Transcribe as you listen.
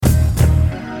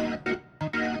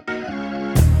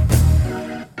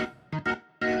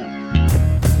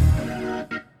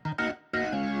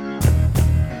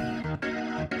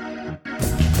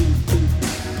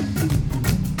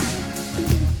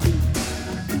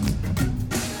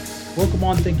Welcome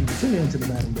on. Thank you for tuning into the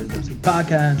Madden Birds FC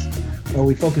podcast, where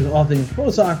we focus on all things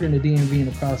pro soccer in the DMV and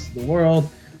across the world.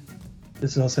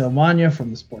 This is Jose Amanya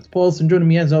from the Sports Pulse, and joining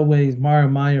me as always, Mario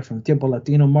Maya from Tiempo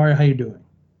Latino. Mario, how you doing?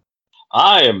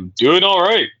 I am doing all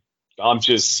right. I'm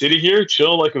just sitting here,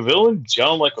 chilling like a villain,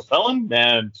 chilling like a felon,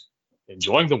 and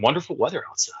enjoying the wonderful weather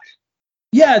outside.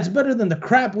 Yeah, it's better than the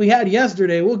crap we had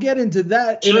yesterday. We'll get into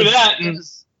that. True that.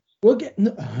 We'll get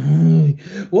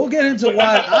into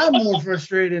why I'm more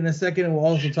frustrated in a second, and we'll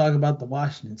also talk about the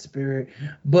Washington Spirit.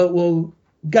 But we'll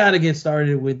got to get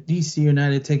started with DC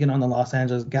United taking on the Los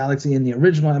Angeles Galaxy in the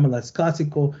original MLS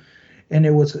Clásico. And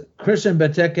it was Christian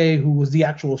Benteke who was the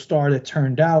actual star that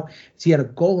turned out. He had a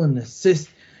goal and assist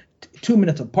 2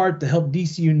 minutes apart to help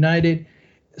DC United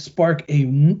spark a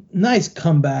nice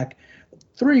comeback.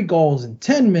 3 goals in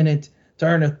 10 minutes to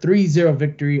earn a 3-0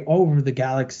 victory over the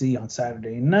Galaxy on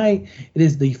Saturday night. It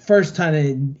is the first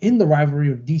time in the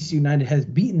rivalry of DC United has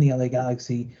beaten the LA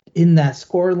Galaxy in that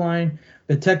scoreline.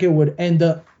 Benteke would end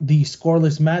up the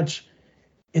scoreless match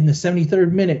in the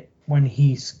 73rd minute when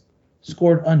he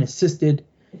scored unassisted,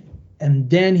 and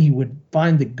then he would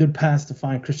find the good pass to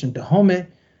find Christian Dajome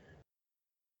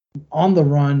on the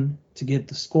run to get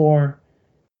the score.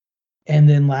 And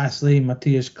then lastly,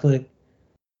 Matthias Klick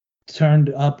turned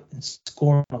up and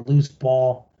scored a loose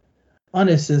ball,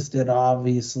 unassisted,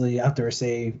 obviously, after a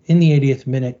save in the 80th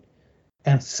minute,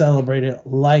 and celebrated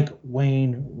like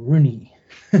Wayne Rooney.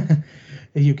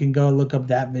 You can go look up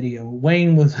that video.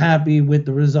 Wayne was happy with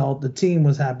the result. The team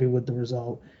was happy with the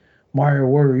result. Mario,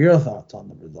 what are your thoughts on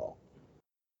the result?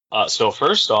 So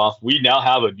first off, we now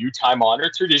have a new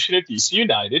time-honored tradition at DC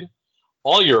United.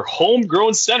 All your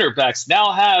homegrown center backs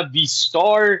now have the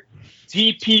star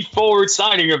DP forward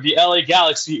signing of the LA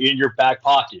Galaxy in your back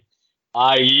pocket,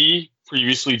 i.e.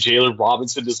 previously Jalen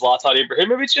Robinson to Zlatan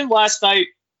Ibrahimovic, and last night,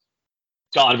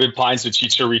 Donovan Pines and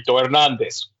Chicharito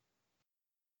Hernandez.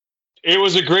 It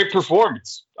was a great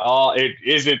performance. It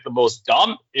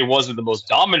wasn't the most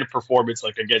dominant performance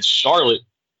like against Charlotte,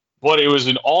 but it was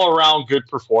an all-around good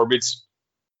performance.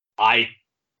 I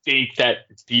think that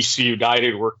DC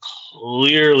United were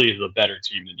clearly the better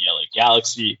team than the LA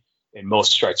Galaxy in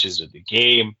most stretches of the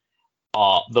game.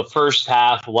 The first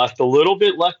half left a little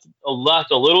bit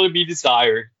to be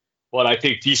desired, but I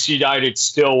think DC United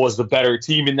still was the better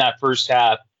team in that first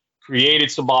half, created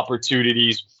some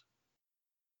opportunities,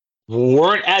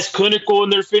 weren't as clinical in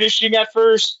their finishing at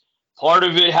first. Part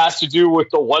of it has to do with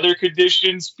the weather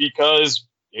conditions because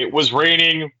it was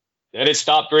raining, then it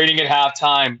stopped raining at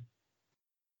halftime.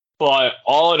 But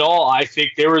all in all, I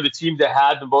think they were the team that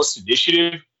had the most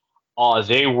initiative.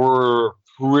 They were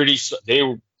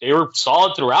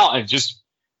solid throughout, and just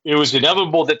it was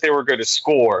inevitable that they were going to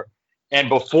score. And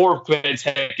before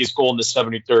Benteke's goal in the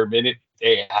 73rd minute,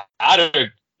 they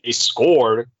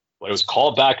scored, but it was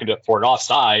called back for an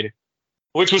offside,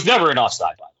 which was never an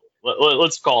offside, by the way.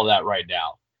 Let's call that right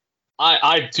now.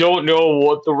 I don't know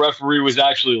what the referee was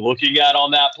actually looking at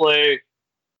on that play.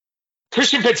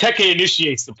 Christian Benteke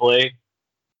initiates the play,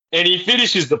 and he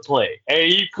finishes the play. And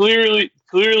he clearly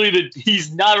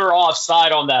he's never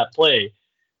offside on that play.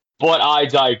 But I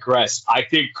digress. I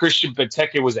think Christian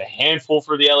Benteke was a handful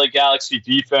for the LA Galaxy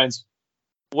defense,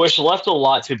 which left a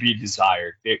lot to be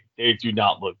desired. They do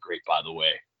not look great, by the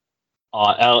way.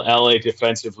 LA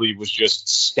defensively was just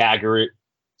staggered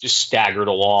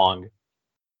along.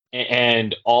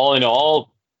 And all in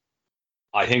all,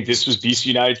 I think this was DC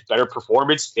United's better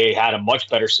performance. They had a much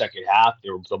better second half. They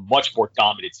were a much more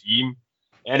dominant team,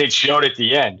 and it showed at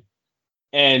the end.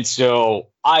 And so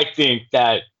I think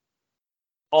that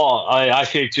I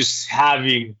think just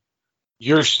having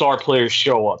your star players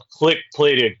show up. Klick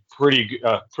played a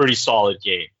pretty solid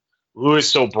game.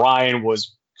 Lewis O'Brien has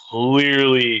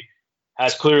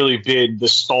clearly been the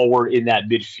stalwart in that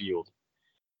midfield.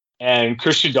 And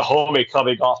Christian Dajome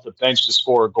coming off the bench to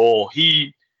score a goal.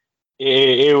 It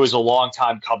was a long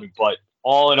time coming, but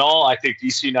all in all, I think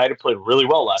DC United played really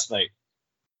well last night.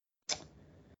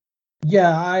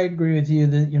 Yeah, I agree with you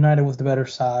that United was the better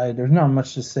side. There's not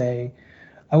much to say.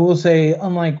 I will say,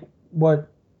 unlike what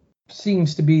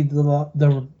seems to be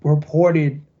the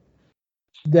reported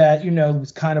that, it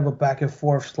was kind of a back and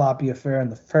forth sloppy affair in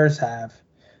the first half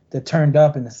that turned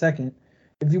up in the second.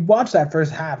 If you watch that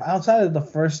first half, outside of the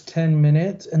first 10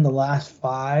 minutes and the last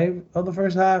 5 of the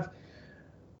first half,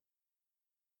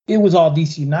 it was all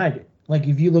DC United. Like,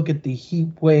 if you look at the heat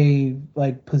wave,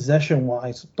 like,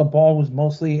 possession-wise, the ball was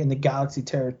mostly in the Galaxy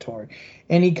territory.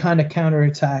 Any kind of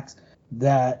counterattacks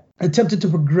that attempted to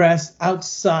progress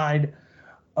outside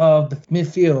of the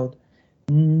midfield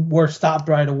were stopped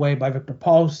right away by Victor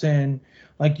Paulsen,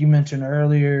 like you mentioned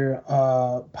earlier,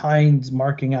 Pines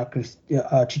marking out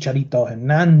Chicharito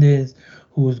Hernandez,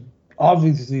 who was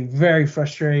obviously very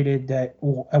frustrated that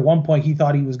at one point he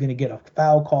thought he was going to get a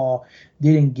foul call,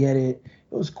 didn't get it.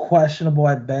 It was questionable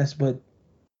at best, but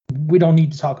we don't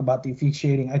need to talk about the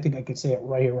officiating. I think I can say it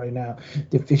right here, right now.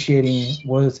 The officiating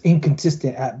was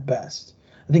inconsistent at best.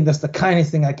 I think that's the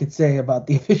kindest thing I could say about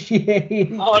the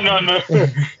officiating. Oh no,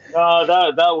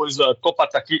 that was Copa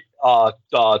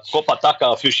Taka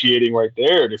officiating right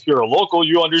there. And if you're a local,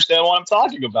 you understand what I'm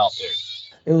talking about there.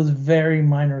 It was very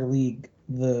minor league,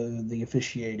 the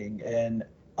officiating, and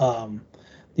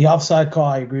the offside call.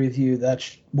 I agree with you. That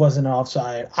wasn't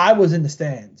offside. I was in the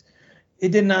stands.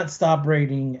 It did not stop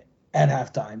raining at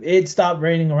halftime. It stopped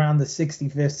raining around the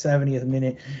 65th, 70th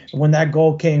minute. And when that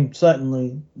goal came,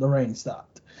 suddenly the rain stopped.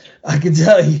 I can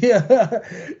tell you.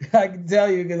 I can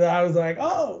tell you because I was like,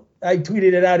 oh, I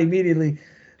tweeted it out immediately.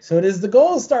 So does the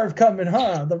goals start coming,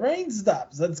 huh? The rain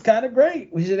stops. That's kind of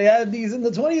great. We should have had these in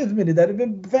the 20th minute. That'd have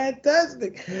been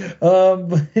fantastic.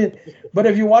 But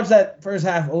if you watch that first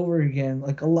half over again,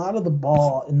 like a lot of the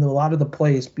ball and a lot of the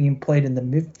play is being played in the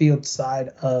midfield side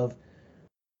of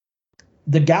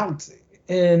the Galaxy.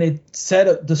 And it set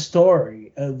up the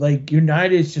story. Like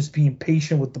United is just being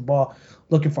patient with the ball,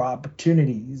 looking for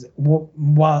opportunities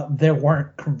while they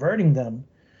weren't converting them,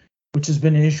 which has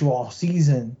been an issue all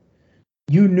season.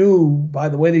 You knew by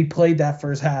the way they played that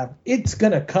first half, it's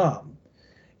going to come.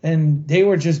 And they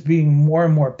were just being more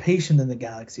and more patient than the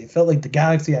Galaxy. It felt like the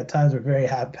Galaxy at times were very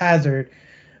haphazard,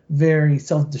 very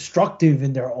self-destructive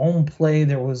in their own play.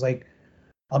 There was like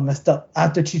a messed up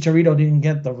after Chicharito didn't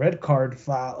get the red card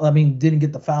foul. Didn't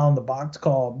get the foul in the box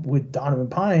call with Donovan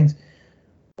Pines.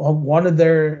 Well, one of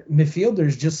their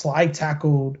midfielders just slide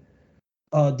tackled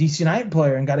a DC United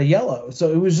player and got a yellow.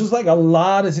 So it was just like a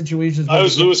lot of situations. It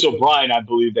was Lewis O'Brien, I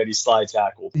believe, that he slide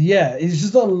tackled. Yeah, it's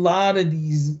just a lot of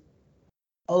these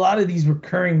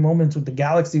recurring moments with the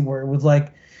Galaxy where it was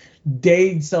like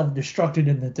they self-destructed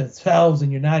in themselves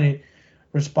and United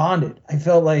responded. I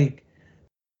felt like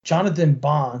Jonathan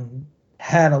Bond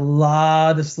had a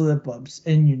lot of slip-ups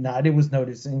and United was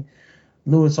noticing.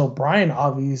 Lewis O'Brien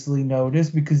obviously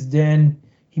noticed because then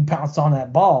he pounced on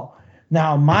that ball.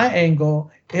 Now, my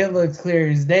angle, it looks clear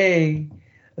as day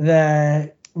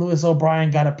that Lewis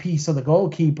O'Brien got a piece of the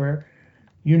goalkeeper.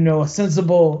 You know, a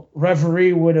sensible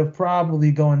referee would have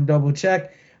probably gone double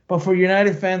check. But for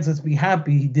United fans, let's be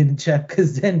happy he didn't check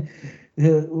because then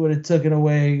it would have taken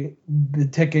away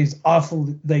Benteke's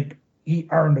awful, like, he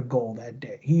earned a goal that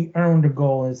day. He earned a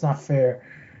goal, and it's not fair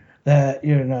that,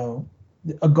 you know,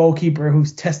 a goalkeeper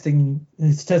who's testing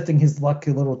his luck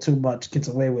a little too much gets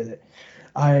away with it.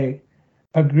 I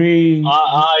agree.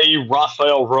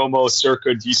 Rafael Romo circa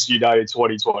DC United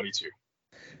 2022.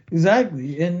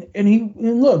 Exactly. And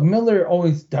look, Miller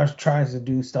always tries to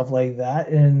do stuff like that,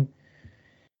 and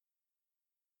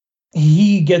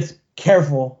he gets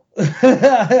careful.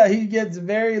 He gets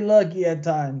very lucky at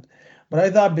times. But I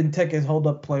thought Benteke's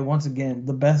hold-up play, once again,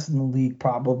 the best in the league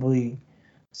probably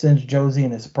since Josie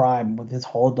in his prime with his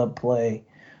hold-up play.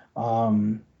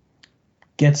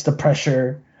 Gets the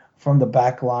pressure from the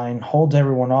back line, holds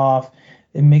everyone off.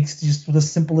 It makes just the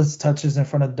simplest touches in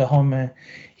front of Dahomey.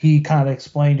 He kind of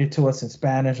explained it to us in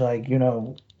Spanish, like, you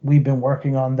know, we've been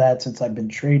working on that since I've been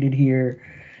traded here.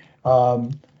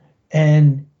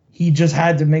 And he just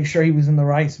had to make sure he was in the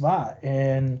right spot.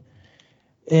 And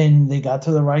they got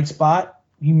to the right spot.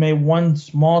 He made one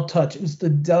small touch. It was the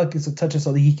delicate of touches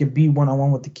so that he could be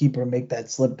one-on-one with the keeper and make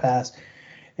that slip pass.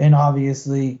 And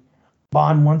obviously,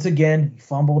 Bond, once again, he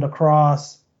fumbled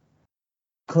across.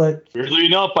 Click. Weirdly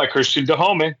enough, by Christian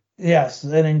Dahomey. Yes,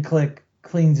 and then Click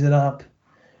cleans it up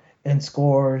and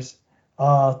scores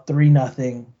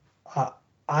 3-0.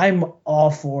 I'm all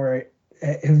for it.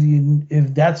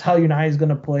 If that's how United's going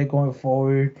to play going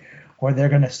forward, or they're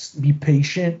going to be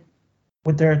patient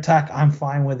with their attack, I'm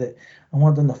fine with it. I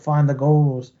want them to find the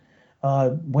goals.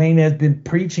 Wayne has been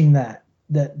preaching that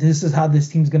this is how this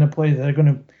team's going to play. They're going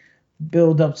to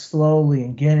build up slowly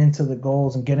and get into the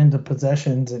goals and get into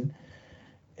possessions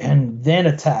and then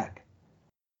attack.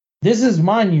 This is,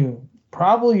 mind you,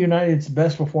 probably United's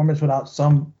best performance without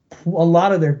a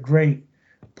lot of their great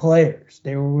players.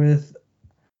 They were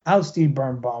without Steve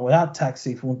Birnbaum, without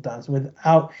Taxi Fontans,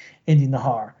 without Indy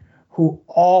Nahar, who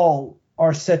all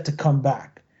are set to come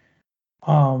back,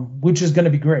 which is going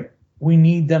to be great. We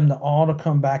need them all to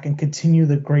come back and continue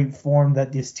the great form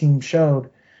that this team showed,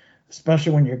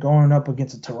 especially when you're going up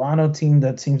against a Toronto team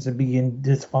that seems to be in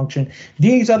dysfunction.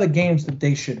 These are the games that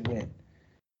they should win.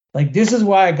 Like, this is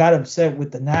why I got upset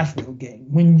with the Nashville game.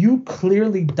 When you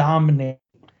clearly dominate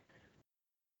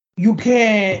you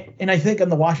can't, and I think on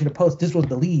the Washington Post, this was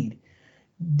the lead.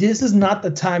 This is not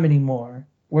the time anymore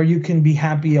where you can be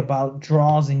happy about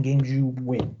draws in games you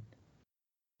win.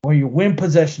 Where you win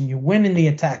possession, you win in the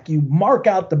attack, you mark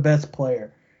out the best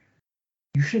player.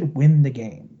 You should win the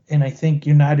game. And I think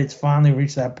United's finally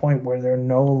reached that point where they're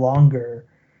no longer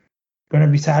going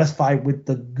to be satisfied with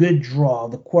the good draw,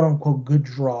 the quote unquote good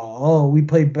draw. Oh, we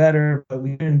played better, but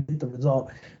we didn't get the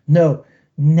result. No,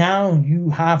 now you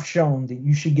have shown that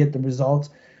you should get the results.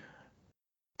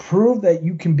 Prove that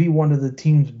you can be one of the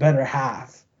team's better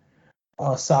half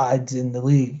sides in the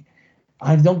league.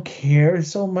 I don't care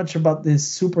so much about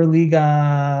this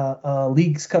Superliga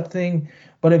Leagues Cup thing,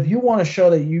 but if you want to show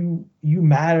that you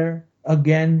matter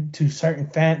again to certain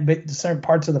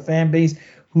parts of the fan base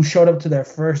who showed up to their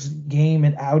first game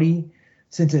at Audi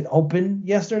since it opened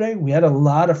yesterday, we had a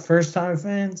lot of first-time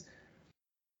fans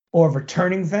or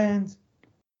returning fans.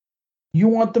 You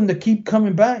want them to keep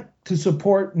coming back to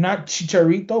support not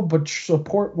Chicharito, but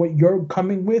support what you're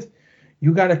coming with.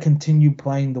 You got to continue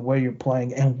playing the way you're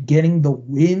playing and getting the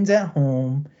wins at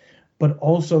home, but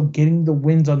also getting the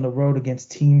wins on the road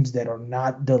against teams that are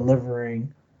not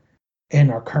delivering and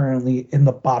are currently in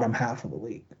the bottom half of the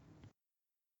league.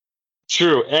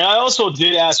 True. And I also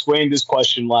did ask Wayne this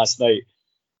question last night.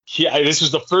 This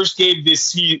was the first game this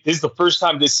season. This is the first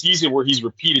time this season where he's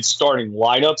repeated starting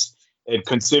lineups. And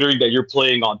considering that you're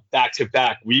playing on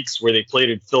back-to-back weeks where they played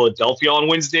in Philadelphia on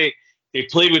Wednesday, they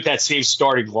played with that same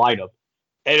starting lineup.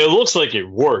 And it looks like it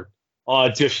worked.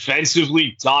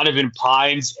 Defensively, Donovan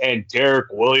Pines and Derek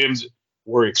Williams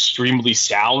were extremely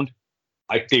sound.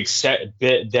 I think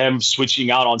them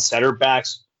switching out on center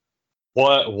backs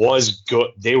was good.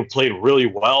 They were played really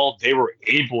well. They were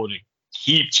able to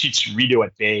keep Chicharito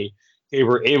at bay. They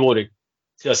were able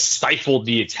to stifle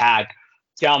the attack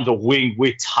down the wing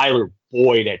with Tyler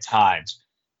Boyd at times.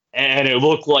 And it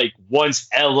looked like once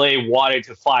LA wanted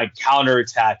to find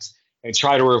counterattacks and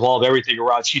try to revolve everything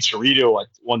around Chicharito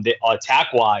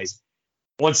attack-wise,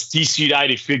 once DC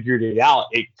United figured it out,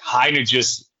 it kind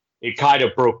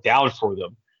of broke down for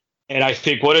them. And I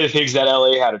think one of the things that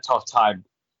LA had a tough time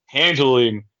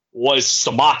handling was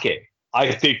Samake.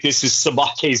 I think this is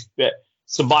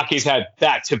Samake's had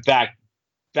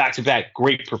back-to-back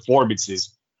great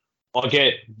performances.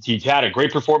 Again, he had a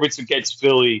great performance against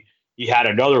Philly. He had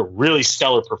another really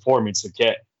stellar performance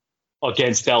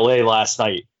against LA last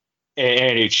night.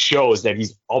 And it shows that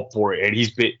he's up for it, and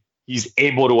he's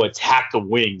able to attack the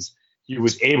wings. He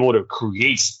was able to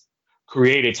create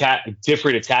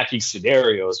different attacking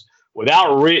scenarios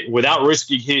without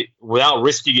risking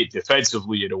it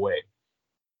defensively in a way.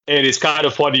 And it's kind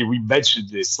of funny we mentioned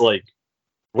this, like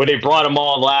when they brought him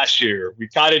on last year, we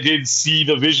kind of did see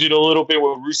the vision a little bit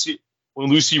when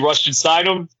Lucy Rushton signed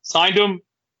him.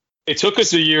 It took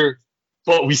us a year,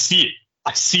 but we see it.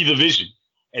 I see the vision.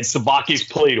 And Samake's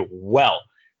played well.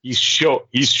 He's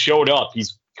showed up.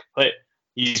 He's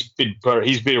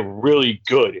been really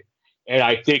good. And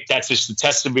I think that's just a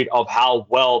testament of how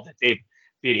well that they've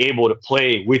been able to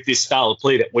play with this style of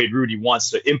play that Wayne Rooney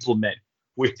wants to implement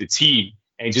with the team,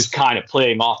 and just kind of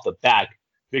playing off the back.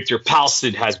 Victor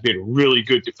Palsson has been really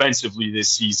good defensively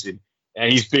this season, and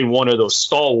he's been one of those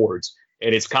stalwarts.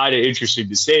 And it's kind of interesting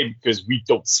to say because we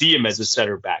don't see him as a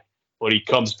center back, but he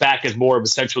comes back as more of a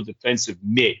central defensive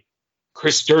mid.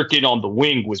 Chris Durkin on the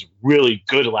wing was really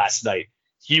good last night.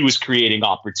 He was creating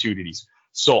opportunities.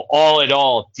 So all in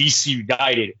all, DC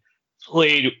United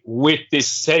played with this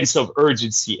sense of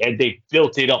urgency, and they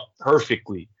built it up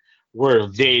perfectly, where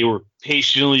they were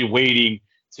patiently waiting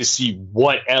to see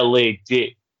what LA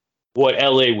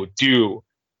would do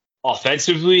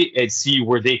offensively and see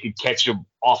where they could catch them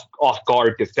off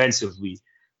guard defensively.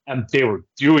 And they were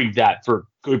doing that for a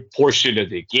good portion of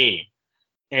the game.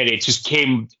 And it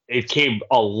became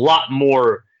a lot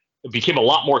more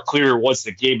clear once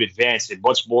the game advanced, and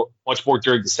much more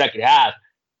during the second half,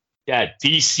 that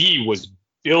DC was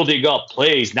building up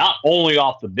plays, not only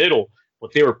off the middle,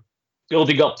 but they were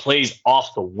building up plays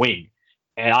off the wing.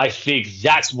 And I think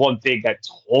that's one thing that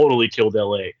totally killed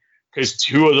LA, because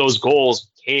two of those goals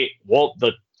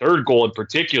the third goal in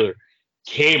particular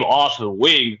came off the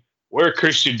wing, where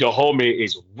Christian Dahome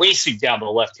is racing down the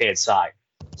left-hand side,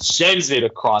 sends it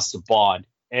across the bond,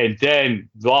 and then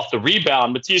off the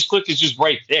rebound, Matthias Klick is just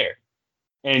right there.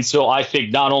 And so I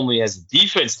think not only has the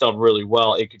defense done really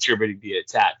well in contributing to the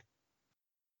attack,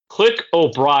 Klick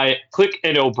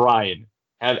and O'Brien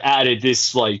have added this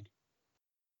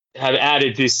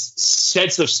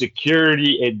sense of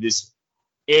security and this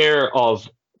air of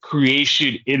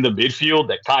creation in the midfield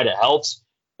that kind of helps,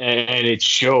 and it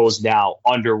shows now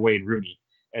under Wayne Rooney.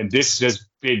 And this has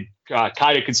been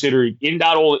kind of considering in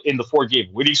the 4-game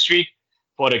winning streak,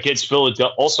 but against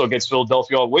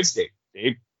Philadelphia on Wednesday,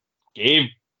 they gave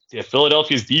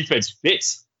Philadelphia's defense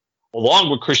fits along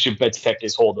with Christian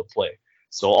Benteke's hold of play.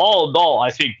 So all in all,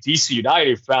 I think DC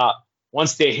United found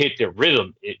once they hit their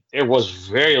rhythm, there was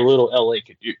very little LA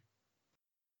could do.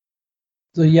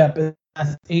 So yeah, but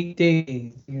last 8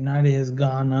 days, United has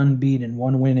gone unbeaten,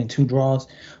 1 win and 2 draws.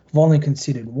 We've only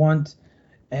conceded once.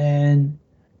 And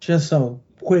just some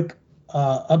quick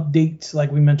updates,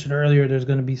 like we mentioned earlier, there's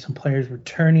going to be some players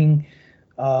returning.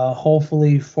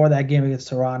 Hopefully for that game against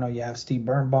Toronto, you have Steve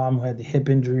Birnbaum, who had the hip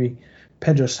injury,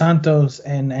 Pedro Santos,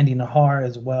 and Andy Najar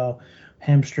as well,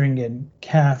 hamstring and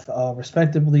calf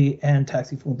respectively, and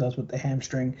Taxi Funtas with the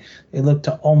hamstring. They look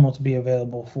to almost be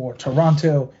available for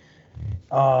Toronto.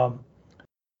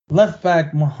 Left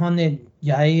back Mohamed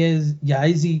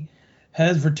Yaizi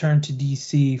has returned to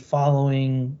DC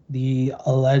following the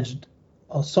alleged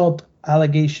assault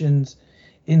allegations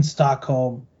in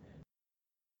Stockholm.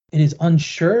 It is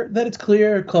unsure that it's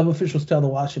clear. Club officials tell the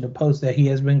Washington Post that he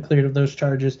has been cleared of those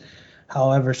charges.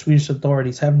 However, Swedish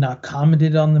authorities have not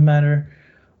commented on the matter.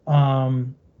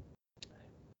 According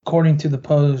to the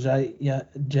Post,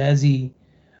 Jazzy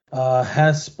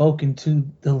has spoken to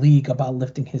the league about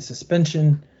lifting his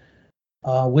suspension,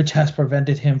 which has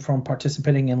prevented him from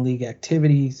participating in league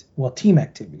activities, team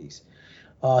activities.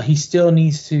 He still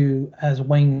needs to, as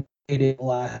Wayne stated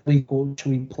last week, which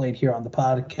we played here on the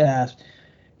podcast,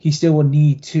 he still will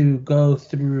need to go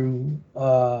through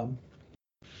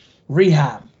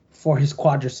rehab for his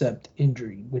quadricep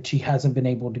injury, which he hasn't been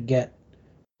able to get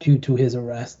due to his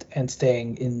arrest and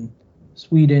staying in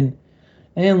Sweden.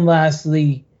 And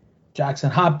lastly,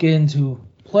 Jackson Hopkins, who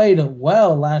played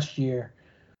well last year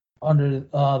under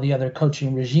the other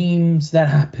coaching regimes that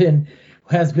happened,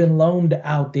 has been loaned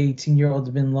out. The 18-year-old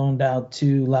has been loaned out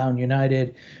to Loudoun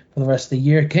United for the rest of the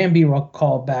year. Can be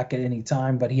called back at any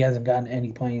time, but he hasn't gotten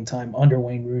any playing time under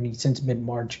Wayne Rooney since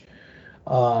mid-March.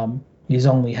 He's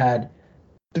only had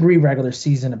 3 regular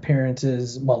season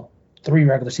appearances, 3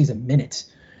 regular season minutes,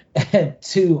 and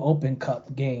 2 Open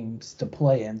Cup games to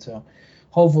play in. So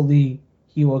hopefully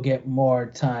he will get more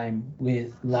time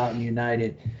with Loudoun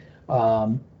United.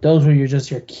 Those were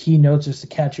your key notes just to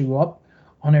catch you up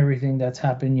on everything that's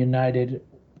happened United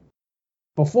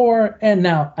before and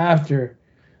now after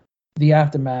the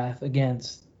aftermath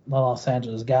against the Los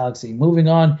Angeles Galaxy. Moving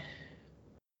on,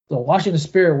 the Washington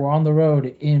Spirit were on the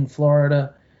road in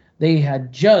Florida. They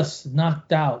had just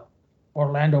knocked out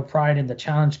Orlando Pride in the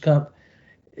Challenge Cup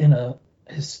in a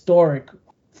historic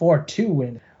 4-2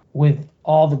 win with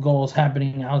all the goals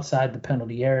happening outside the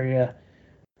penalty area.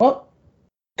 Well,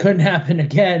 couldn't happen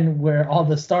again where all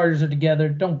the starters are together.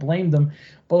 Don't blame them.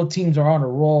 Both teams are on a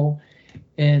roll,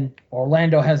 and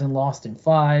Orlando hasn't lost in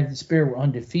 5. The Spirit were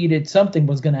undefeated. Something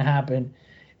was going to happen,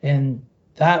 and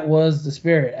that was the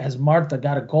Spirit, as Martha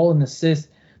got a goal and assist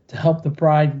to help the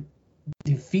Pride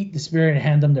defeat the Spirit and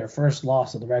hand them their first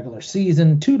loss of the regular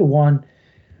season, 2-1.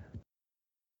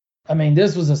 I mean,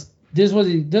 this was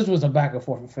a back and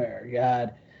forth affair. You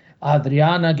had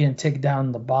Adriana getting taken down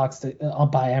in the box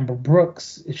by Amber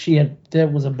Brooks. There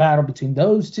was a battle between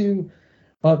those two,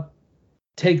 but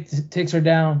takes her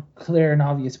down, clear and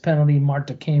obvious penalty.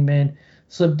 Marta came in,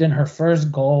 slipped in her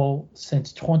first goal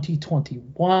since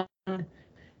 2021.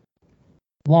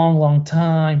 Long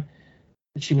time.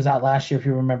 She was out last year, if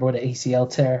you remember, with an ACL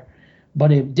tear.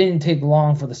 But it didn't take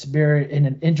long for the Spirit in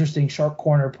an interesting short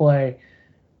corner play.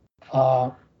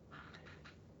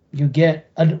 You get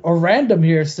a random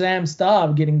here, Sam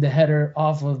Staub getting the header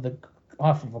off of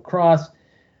a cross.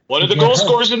 One of the goal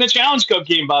scorers in the Challenge Cup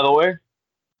game, by the way.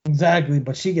 Exactly,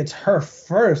 but she gets her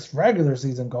first regular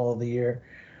season goal of the year.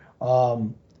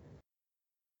 So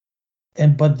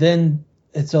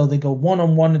they go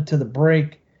 1-on-1 into the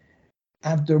break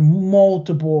after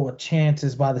multiple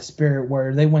chances by the Spirit,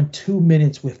 where they went 2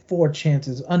 minutes with 4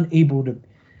 chances, unable to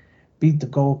beat the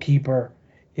goalkeeper.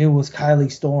 It was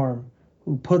Kylie Storm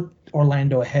who put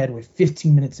Orlando ahead with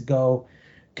 15 minutes to go,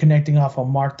 connecting off a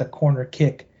Martha corner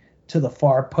kick to the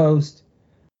far post.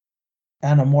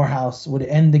 Anna Morehouse would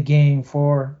end the game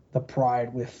for the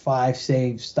Pride with 5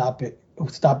 saves, stopping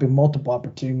multiple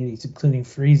opportunities, including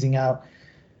freezing out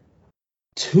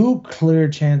 2 clear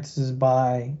chances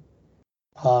by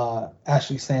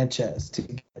Ashley Sanchez to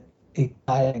get a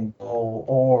tying goal,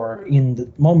 or in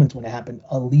the moments when it happened,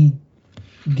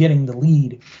 getting the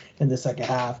lead in the second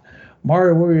half.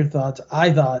 Mario, what were your thoughts?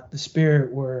 I thought the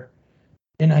Spirit were,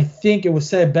 and I think it was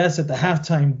said best at the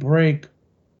halftime break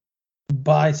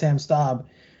by Sam Staub,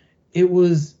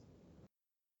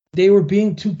 they were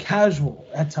being too casual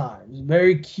at times,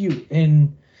 very cute.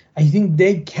 And I think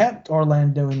they kept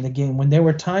Orlando in the game when there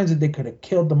were times that they could have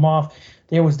killed them off.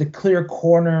 There was the clear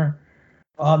corner,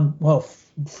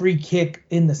 free kick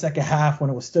in the second half when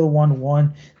it was still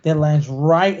 1-1 that lands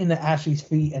right into Ashley's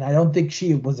feet, and I don't think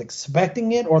she was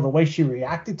expecting it or the way she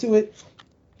reacted to it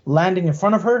landing in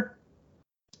front of her,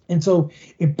 and so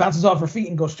it bounces off her feet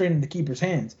and goes straight into the keeper's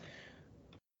hands.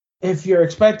 If you're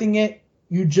expecting it,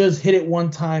 you just hit it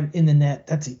one time in the net.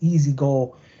 That's an easy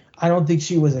goal. I don't think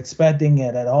she was expecting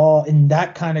it at all, and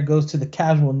that kind of goes to the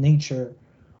casual nature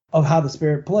of how the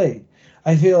Spirit played.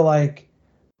 I feel like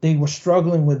they were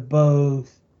struggling with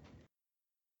both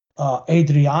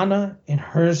Adriana and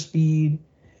her speed,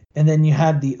 and then you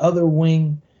had the other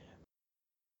wing,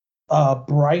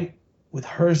 Bright, with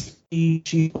her speed.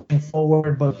 She went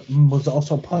forward, but was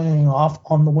also playing off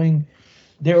on the wing.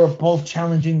 They were both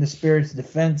challenging the Spirit's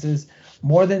defenses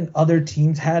more than other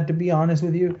teams had, to be honest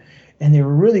with you. And they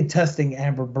were really testing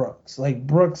Amber Brooks. Like,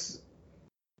 Brooks,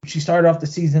 she started off the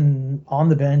season on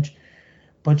the bench,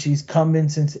 but she's come in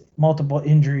since multiple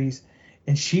injuries.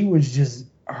 And she was just,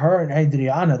 her and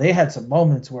Adriana, they had some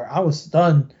moments where I was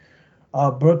stunned.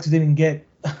 Brooks didn't get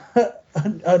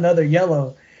another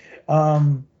yellow.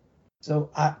 So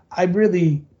I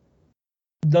really,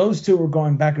 those two were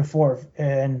going back and forth.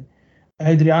 And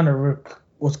Adriana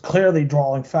was clearly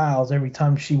drawing fouls every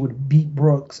time she would beat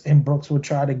Brooks, and Brooks would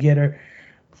try to get her.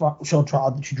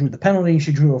 She drew the penalty.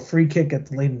 She drew a free kick at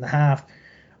the late in the half.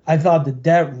 I thought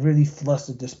that really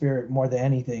flustered the Spirit more than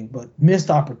anything, but missed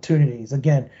opportunities.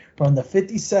 Again, from the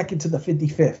 52nd to the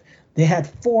 55th, they had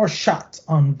 4 shots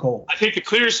on goal. I think the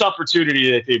clearest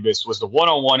opportunity that they missed was the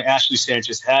one-on-one Ashley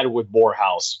Sanchez had with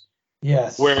Morehouse.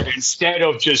 Yes. Where instead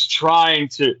of just trying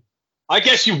to, I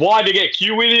guess you wanted to get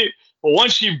cute with it, but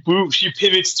once she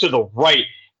pivots to the right,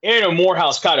 Anna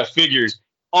Morehouse kind of figures,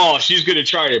 oh, she's going to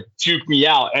try to juke me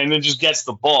out, and then just gets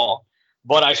the ball.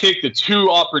 But I think the 2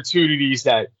 opportunities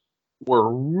that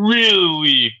were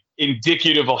really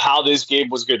indicative of how this game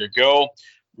was going to go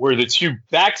were the 2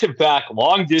 back-to-back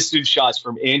long-distance shots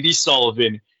from Andy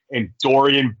Sullivan and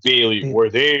Dorian Bailey, where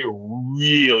they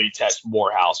really test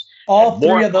Morehouse. All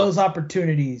 3 of those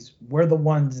opportunities were the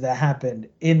ones that happened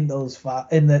in those 5,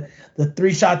 in the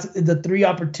 3 shots, the 3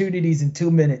 opportunities in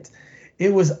 2 minutes.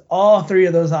 It was all 3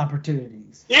 of those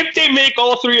opportunities. If they make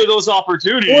all 3 of those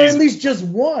opportunities, or at least just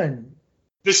one,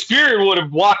 the Spirit would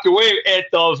have walked away at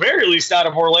the very least out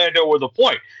of Orlando with a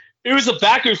point. It was a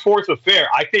back and forth affair.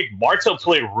 I think Marta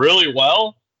played really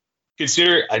well.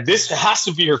 Consider this has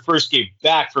to be her first game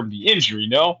back from the injury,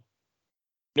 no?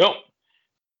 Nope.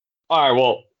 All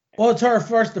right, well, it's her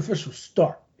first official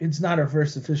start. It's not her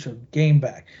first official game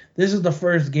back. This is the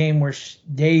first game where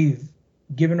they've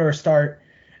given her a start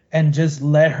and just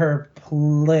let her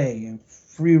play and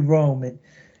free roam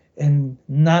and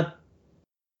not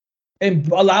and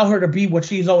allow her to be what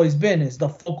she's always been, is the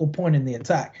focal point in the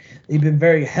attack. They've been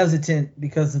very hesitant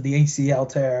because of the ACL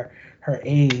tear, her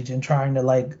age, and trying to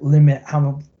limit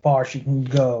how far she can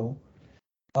go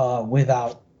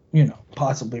without,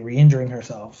 possibly re-injuring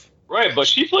herself. Right, but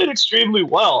she played extremely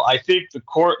well. I think the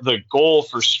goal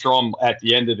for Strum at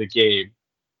the end of the game,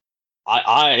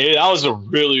 that was a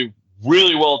really,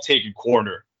 really well taken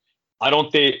corner. I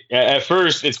don't think at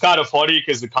first it's kind of funny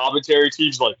because the commentary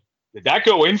team's like, did that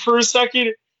go in for a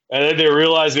second? And then they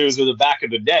realized it was in the back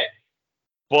of the net.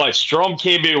 But Strum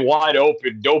came in wide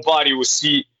open. Nobody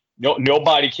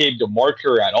came to mark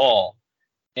her at all.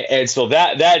 And so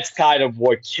that's kind of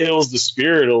what kills the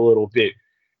Spirit a little bit.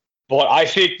 But I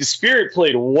think the Spirit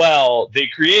played well. They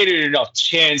created enough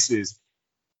chances.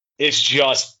 It's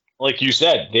just, like you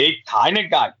said, they kind of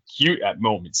got cute at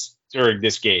moments during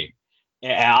this game.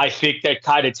 And I think that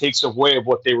kind of takes away of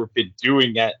what they were been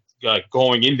doing at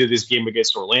going into this game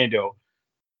against Orlando,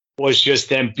 was just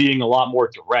them being a lot more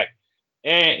direct.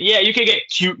 And yeah, you can get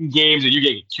cute in games and you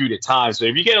get cute at times. So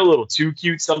if you get a little too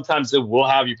cute, sometimes they will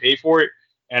have you pay for it.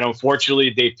 And unfortunately,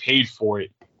 they paid for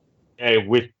it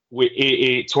with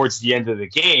towards the end of the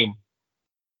game.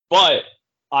 But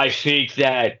I think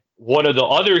that one of the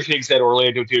other things that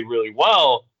Orlando did really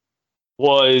well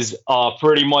was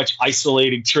pretty much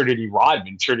isolating Trinity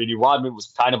Rodman. Trinity Rodman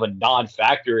was kind of a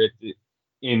non-factor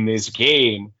in this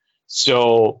game.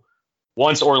 So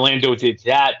once Orlando did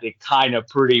that, they kind of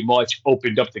pretty much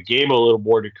opened up the game a little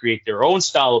more to create their own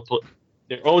style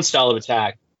of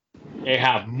attack and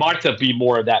have Marta be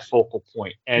more of that focal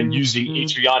point and using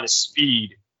Adriana's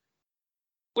speed,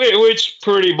 which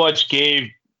pretty much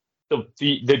gave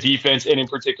the defense, and in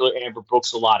particular Amber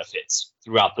Brooks, a lot of hits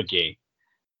throughout the game.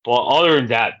 But other than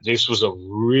that, this was a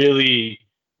really,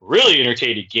 really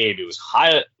entertaining game.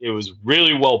 It was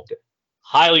really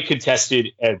highly contested,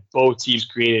 and both teams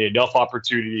created enough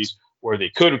opportunities where they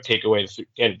could have taken away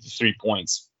get the 3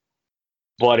 points.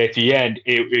 But at the end,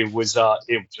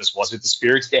 it just wasn't the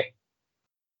Spirit's day.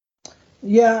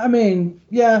 Yeah, I mean,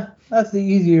 yeah, that's the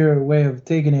easier way of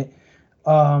taking it.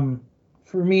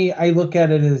 For me, I look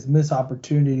at it as missed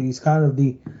opportunities, kind of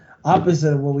the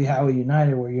opposite of what we had with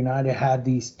United, where United had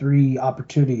these 3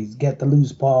 opportunities: get the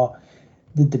loose ball,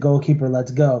 did the goalkeeper,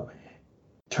 let's go,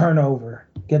 turnover,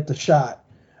 get the shot,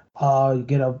 you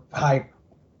get a high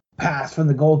pass from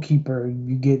the goalkeeper,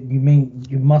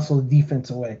 you muscle the defense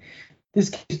away. This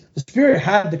case, the Spirit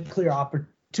had the clear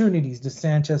opportunities. The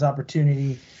Sanchez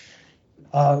opportunity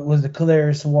was the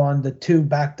clearest one. The 2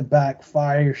 back-to-back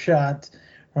fire shots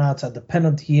from outside the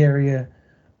penalty area.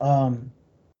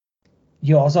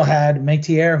 You also had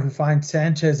Metier, who finds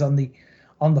Sanchez on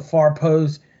the far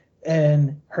post,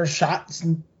 and her shots,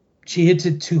 she hits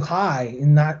it too high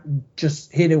and not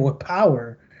just hit it with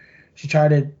power. She tried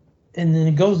to, and then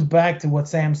it goes back to what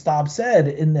Sam Staub said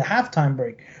in the halftime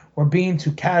break, we're being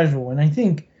too casual. And I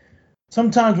think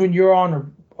sometimes when you're on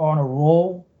a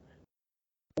roll,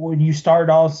 when you start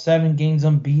all 7 games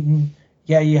unbeaten,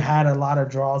 yeah, you had a lot of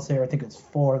draws there. I think it's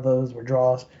 4 of those were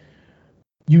draws.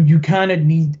 You kind of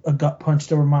need a gut punch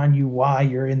to remind you why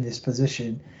you're in this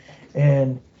position.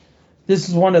 And this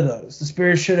is one of those. The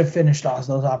Spirit should have finished off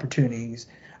those opportunities.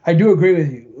 I do agree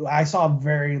with you. I saw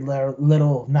very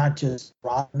little, not just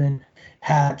Rodman,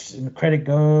 Hatch, and credit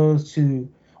goes to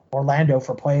Orlando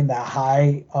for playing that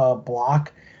high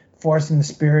block, forcing the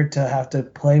Spirit to have to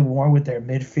play more with their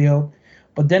midfield.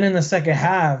 But then in the second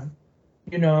half,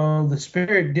 the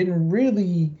Spirit didn't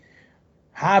really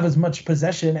have as much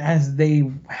possession as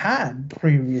they had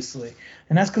previously.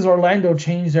 And that's because Orlando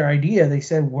changed their idea. They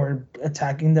said, we're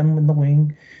attacking them in the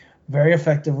wing very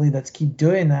effectively. Let's keep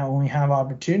doing that when we have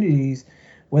opportunities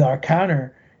with our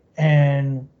counter.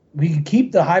 And we can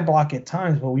keep the high block at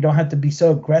times, but we don't have to be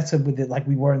so aggressive with it like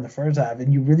we were in the first half.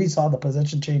 And you really saw the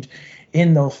possession change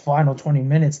in those final 20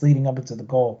 minutes leading up into the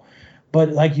goal. But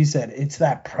like you said, it's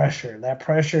that pressure. That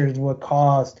pressure is what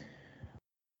caused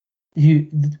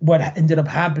what ended up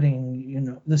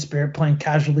happening. The Spirit playing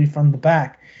casually from the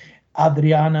back.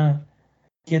 Adriana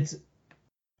gets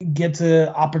an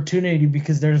opportunity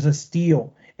because there's a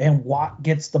steal, and Watt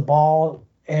gets the ball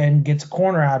and gets a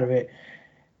corner out of it,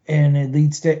 and it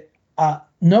leads to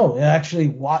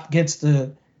Watt gets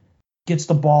the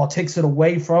ball, takes it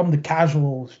away from the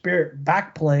casual Spirit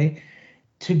back play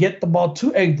to get the ball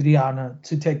to Adriana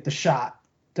to take the shot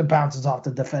that bounces off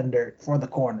the defender for the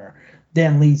corner,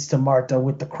 then leads to Marta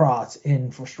with the cross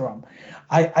in for Strum.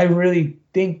 I really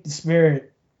think the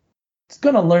Spirit is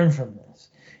going to learn from this.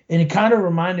 And it kind of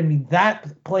reminded me,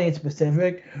 that play in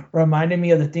specific reminded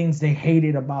me of the things they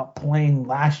hated about playing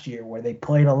last year, where they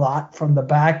played a lot from the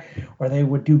back, where they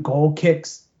would do goal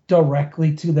kicks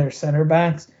directly to their center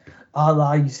backs.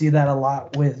 You see that a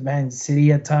lot with Man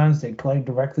City at times. They play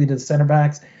directly to the center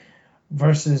backs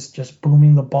versus just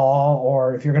booming the ball,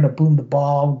 or if you're going to boom the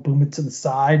ball, boom it to the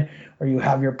side, or you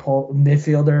have your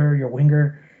midfielder, your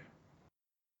winger.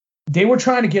 They were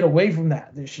trying to get away from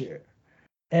that this year.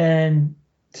 And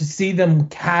to see them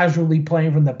casually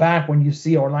playing from the back when you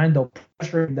see Orlando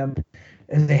pressuring them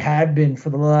as they had been for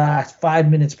the last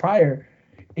 5 minutes prior,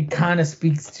 it kind of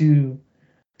speaks to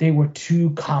they were too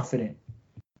confident.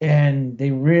 And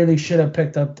they really should have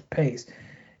picked up the pace.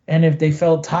 And if they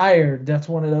felt tired, that's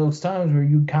one of those times where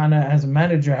you kind of, as a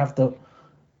manager, have to,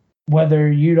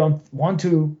 whether you don't want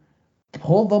to,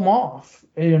 pull them off.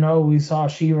 We saw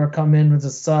Shiva come in as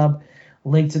a sub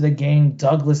late to the game,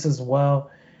 Douglas as well.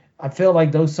 I feel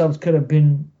like those subs could have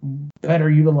been better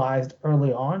utilized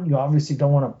early on. You obviously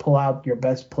don't want to pull out your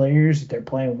best players if they're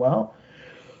playing well.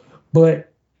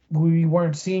 But we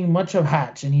weren't seeing much of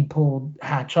Hatch, and he pulled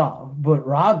Hatch off. But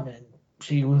Rodman,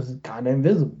 she was kind of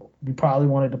invisible. We probably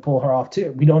wanted to pull her off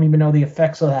too. We don't even know the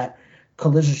effects of that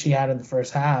collision she had in the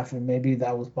first half, and maybe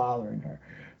that was bothering her.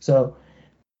 So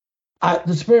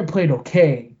the Spirit played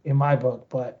okay in my book,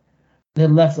 but they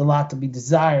left a lot to be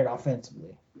desired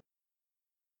offensively.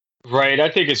 Right. I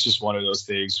think it's just one of those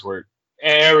things where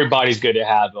everybody's going to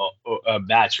have a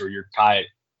match where you're tied,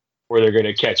 where they're going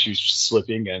to catch you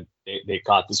slipping, and they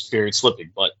caught the Spirit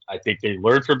slipping. But I think they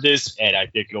learned from this, and I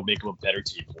think it'll make them a better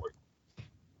team for it.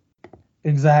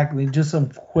 Exactly. Just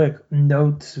some quick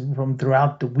notes from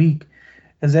throughout the week,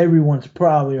 as everyone's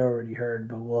probably already heard,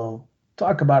 but we'll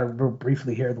talk about it real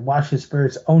briefly here. The Washington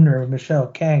Spirit's owner, Michelle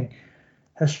Kang,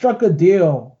 has struck a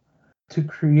deal to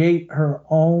create her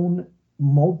own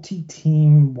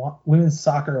multi-team women's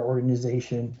soccer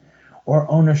organization or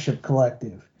ownership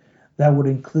collective that would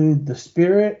include the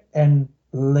Spirit and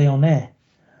Lyonnais.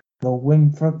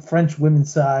 French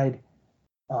women's side.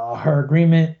 Her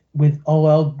agreement with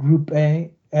OL Group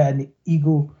A and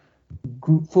Eagle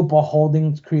Group Football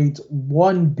Holdings creates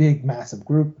one big, massive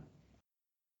group.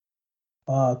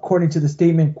 According to the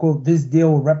statement, quote, this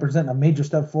deal will represent a major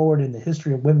step forward in the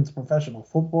history of women's professional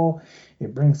football.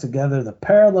 It brings together the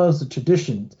parallels, the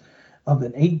traditions of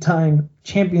an 8-time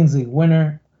Champions League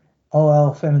winner,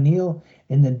 OL Femenil,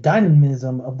 and the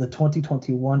dynamism of the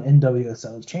 2021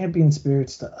 NWSL champion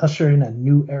spirits to usher in a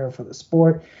new era for the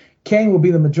sport. Kang will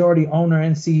be the majority owner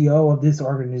and CEO of this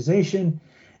organization,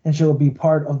 and she will be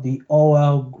part of the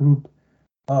OL Group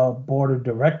board of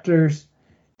directors.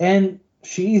 And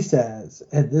she says,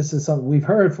 and this is something we've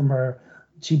heard from her,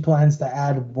 she plans to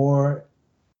add more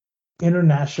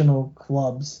international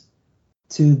clubs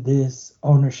to this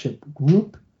ownership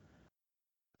group.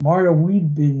 Mario,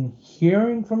 we've been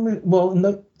hearing from her. Well, in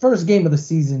the first game of the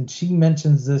season, she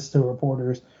mentions this to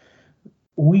reporters.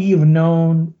 We've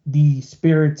known the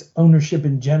Spirit's ownership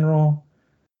in general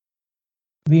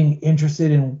being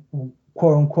interested in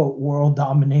quote unquote world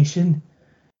domination.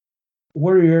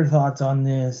 What are your thoughts on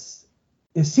this?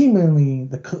 It's seemingly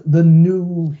the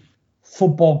new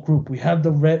football group. We have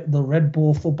the Red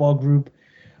Bull football group.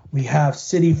 We have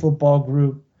City football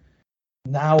group.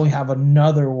 Now we have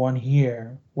another one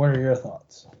here. What are your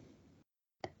thoughts?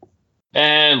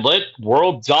 And let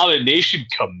world domination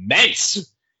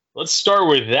commence. Let's start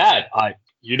with that.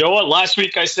 You know what? Last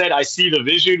week I said I see the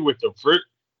vision with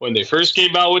when they first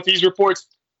came out with these reports.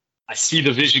 I see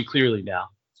the vision clearly now.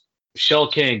 Michelle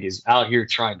Kang is out here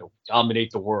trying to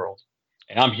dominate the world,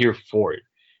 and I'm here for it.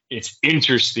 It's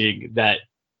interesting that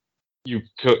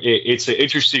it's an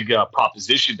interesting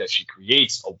proposition that she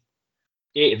creates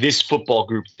this football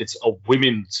group. It's a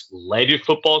women's-led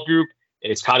football group,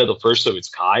 and it's kind of the first of its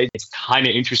kind. It's kind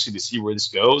of interesting to see where this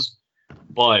goes,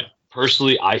 but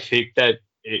personally, I think that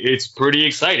it's pretty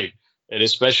exciting, and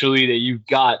especially that you've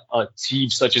got a team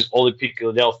such as Olympique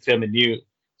Lyonnais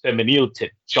Femenil to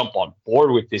jump on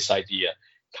board with this idea.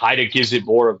 Kind of gives it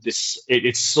more of this.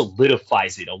 It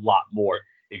solidifies it a lot more.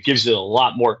 It gives it a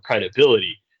lot more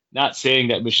credibility. Not saying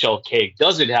that Michelle Kang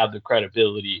doesn't have the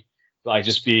credibility by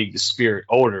just being the Spirit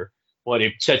owner, but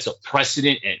it sets a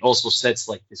precedent and also sets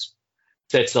a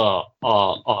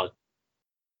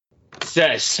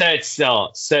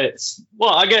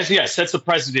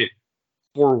precedent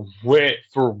for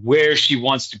where she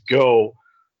wants to go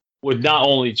with not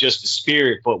only just the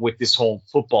Spirit, but with this whole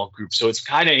football group. So it's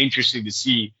kind of interesting to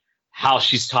see how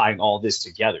she's tying all this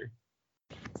together.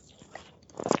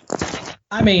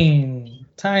 I mean,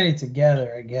 tying it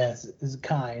together, I guess, is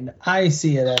kind. I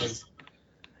see it as,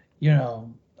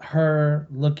 her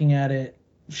looking at it.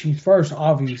 She first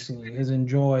obviously has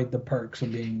enjoyed the perks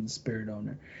of being the Spirit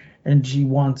owner, and she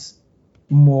wants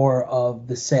more of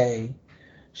the say.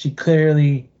 She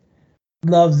clearly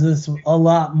loves this a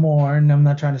lot more, and I'm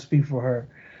not trying to speak for her,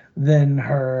 than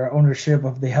her ownership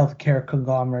of the healthcare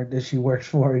conglomerate that she works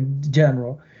for in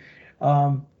general.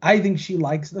 I think she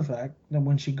likes the fact that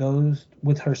when she goes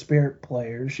with her Spirit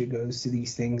players, she goes to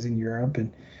these things in Europe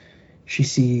and she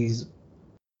sees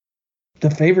the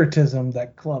favoritism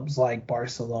that clubs like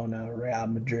Barcelona, Real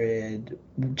Madrid,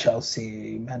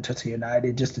 Chelsea, Manchester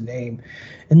United, just to name,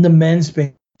 in the men's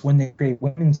space when they create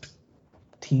women's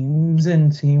teams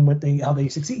and seeing how they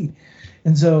succeed.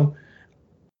 And so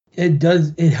it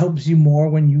helps you more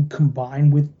when you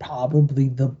combine with probably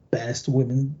the best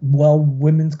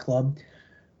women's club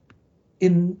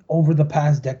in over the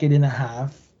past decade and a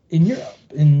half in Europe,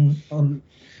 in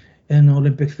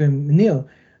Olympique Femenil.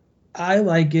 I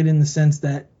like it in the sense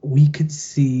that we could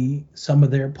see some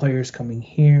of their players coming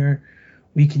here.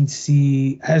 We can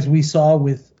see, as we saw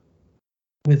with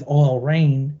OL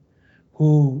Reign,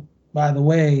 who, by the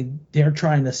way, they're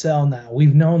trying to sell now.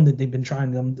 We've known that they've been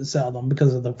trying to sell them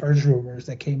because of the first rumors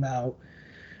that came out.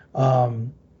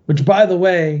 Which, by the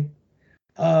way,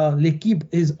 L'Equipe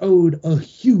is owed a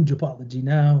huge apology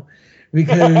now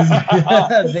because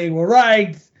they were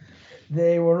right.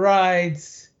 They were right.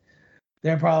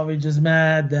 They're probably just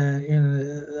mad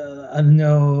that I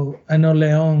know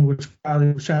Leon, which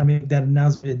probably was trying to make that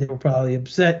announcement, they were probably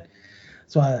upset.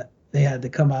 So they had to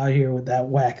come out here with that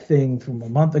whack thing from a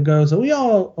month ago. So we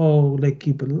all owe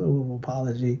L'Equipe a little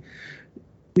apology.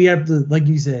 We have to, like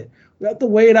you said, we have to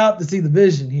wait out to see the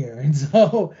vision here. And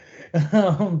so,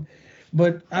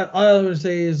 but all I would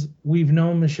say is we've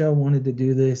known Michelle wanted to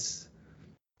do this.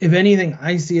 If anything,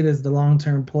 I see it as the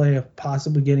long-term play of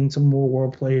possibly getting some more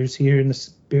world players here in the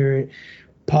Spirit.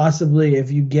 Possibly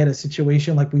if you get a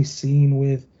situation like we've seen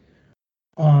with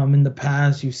in the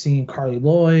past, you've seen Carly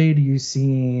Lloyd, you've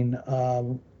seen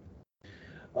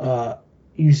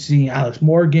You see Alex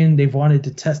Morgan. They've wanted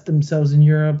to test themselves in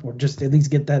Europe or just at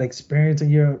least get that experience in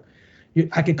Europe.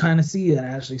 I could kind of see an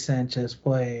Ashley Sanchez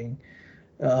playing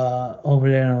over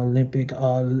there in Olympic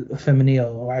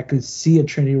Femenil, or I could see a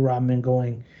Trinity Rodman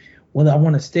going, well, I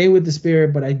want to stay with the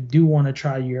Spirit, but I do want to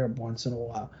try Europe once in a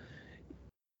while.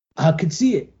 I could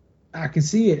see it. I could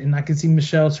see it, and I could see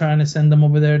Michelle trying to send them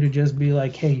over there to just be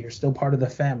like, hey, you're still part of the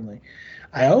family.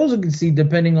 I also could see,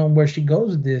 depending on where she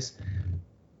goes with this,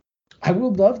 I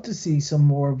would love to see some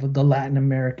more of the Latin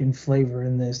American flavor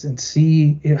in this and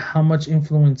see how much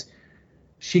influence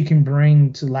she can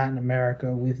bring to Latin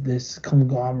America with this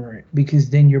conglomerate,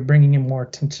 because then you're bringing in more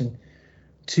attention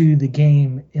to the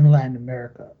game in Latin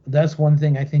America. That's one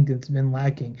thing I think that's been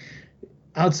lacking.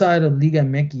 Outside of Liga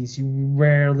MX, you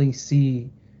rarely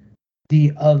see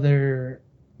the other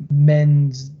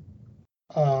men's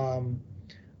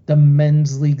the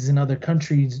men's leagues in other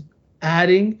countries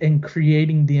adding and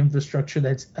creating the infrastructure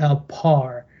that's at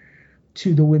par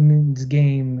to the women's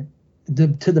game,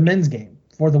 to the men's game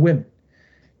for the women.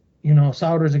 You know,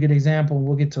 Salvador is a good example.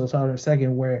 We'll get to Salvador in a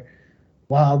second, where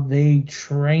while they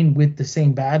train with the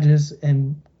same badges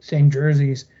and same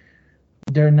jerseys,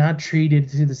 they're not treated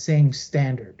to the same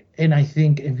standard. And I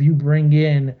think if you bring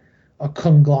in a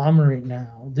conglomerate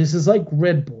now, this is like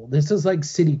Red Bull, this is like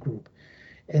Citigroup,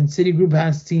 and Citigroup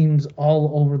has teams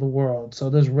all over the world. So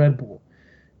does Red Bull.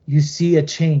 You see a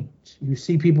change. You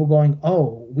see people going,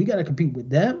 oh, we got to compete with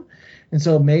them. And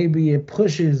so maybe it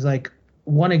pushes, like,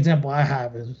 one example I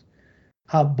have is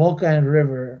how Boca and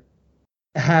River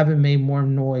haven't made more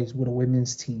noise with a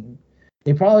women's team.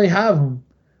 They probably have them,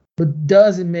 but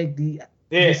doesn't make the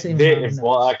same amount of noise.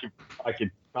 Well, I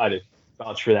could try to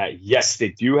vouch for that. Yes, they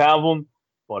do have them,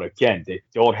 but again, they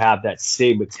don't have that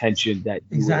same attention that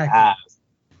you would have.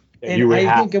 And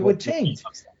I think it would change.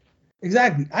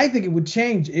 Exactly. I think it would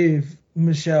change if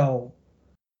Michelle,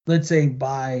 let's say,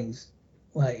 buys,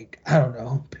 like, I don't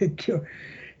know,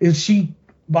 if she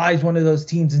buys one of those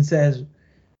teams and says,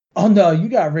 oh, no, you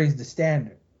got to raise the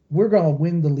standard. We're going to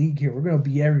win the league here. We're going to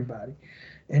beat everybody.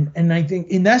 And I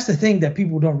think, and that's the thing that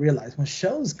people don't realize.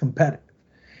 Michelle is competitive.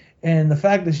 And the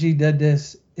fact that she did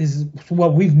this is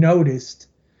what we've noticed.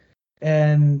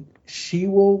 And she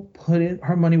will put in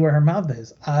her money where her mouth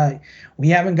is. We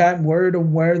haven't gotten word of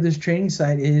where this training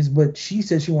site is, but she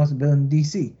said she wants to build in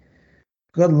DC.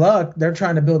 Good luck. They're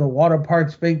trying to build a water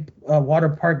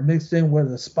park mixed in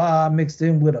with a spa, mixed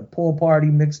in with a pool party,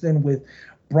 mixed in with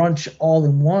brunch, all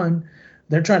in one.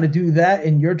 They're trying to do that,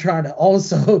 and you're trying to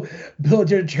also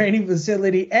build your training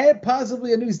facility and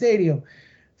possibly a new stadium.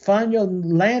 Find your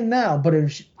land now. But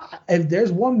if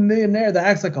there's one millionaire that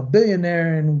acts like a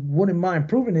billionaire and wouldn't mind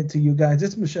proving it to you guys,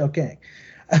 it's Michelle Kang.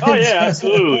 Oh, yeah,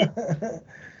 absolutely.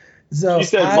 So she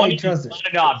said money is not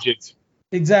an object.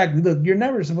 Exactly. Look, you're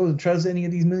never supposed to trust any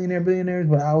of these billionaires,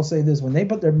 but I will say this: when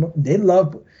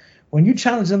when you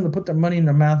challenge them to put their money in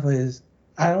their mouth,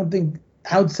 I don't think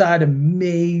outside of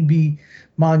maybe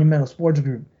Monumental Sports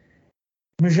Group,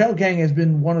 Michelle Kang has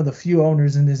been one of the few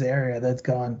owners in this area that's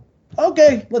gone,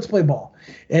 okay, let's play ball.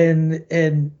 And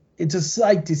it's a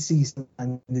sight to see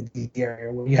in the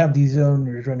area where you have these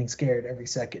owners running scared every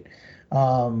second.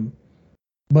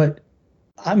 But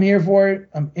I'm here for it.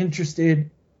 I'm interested.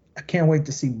 I can't wait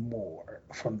to see more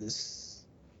from this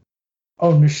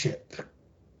ownership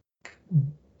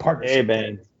partnership. Hey,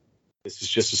 man, this is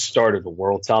just the start of the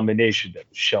world domination that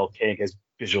Michelle Kang has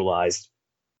visualized.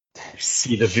 You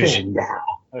see the vision now.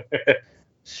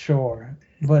 Sure.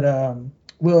 But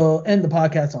we'll end the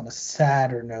podcast on a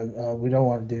sadder note. We don't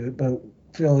want to do it, but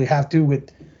feel we have to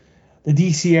with the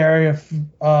DC area,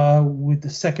 with the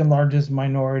second largest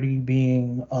minority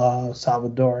being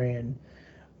Salvadorian.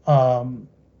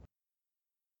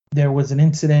 There was an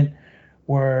incident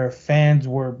where fans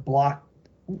were blocked.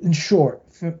 In short,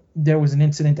 there was an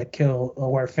incident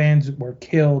where fans were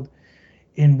killed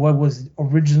in what was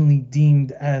originally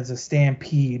deemed as a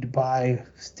stampede by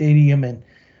stadium and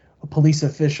police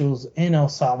officials in El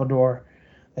Salvador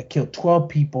that killed 12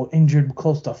 people, injured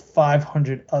close to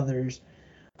 500 others.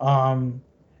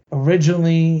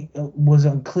 Originally, it was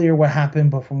unclear what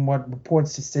happened, but from what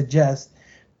reports suggest,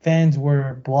 fans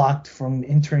were blocked from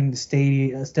entering the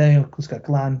Estadio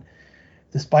Cuscatlán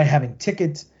despite having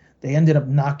tickets. They ended up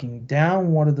knocking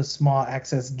down one of the small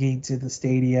access gates of the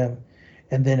stadium,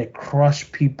 and then it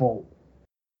crushed people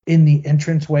in the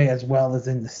entranceway as well as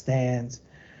in the stands.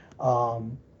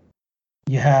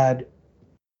 You had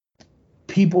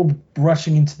people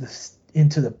rushing into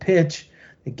the pitch.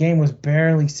 The game was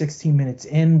barely 16 minutes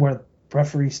in where the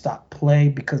referee stopped play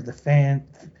because the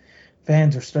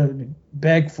fans are starting to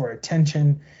beg for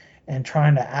attention and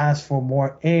trying to ask for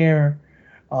more air.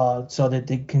 so that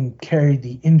they can carry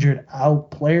the injured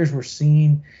out. Players were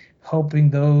seen helping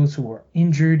those who were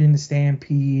injured in the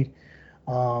stampede.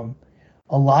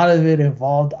 A lot of it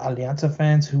involved Alianza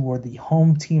fans who were the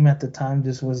home team at the time.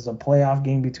 This was a playoff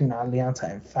game between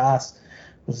Alianza and FAS.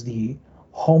 It was the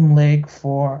home leg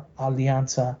for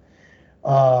Alianza.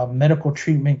 Medical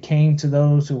treatment came to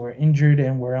those who were injured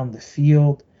and were on the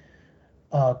field.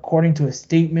 According to a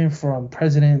statement from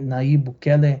President Nayib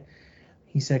Bukele,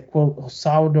 he said, quote, El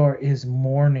Salvador is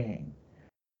mourning,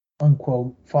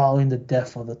 unquote, following the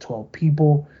death of the 12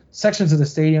 people. Sections of the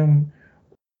stadium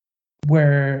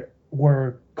were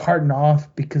cartoned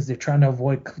off because they're trying to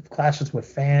avoid clashes with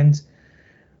fans.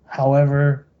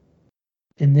 However,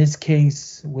 in this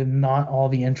case, with not all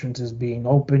the entrances being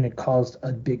open, it caused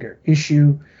a bigger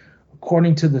issue.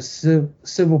 According to the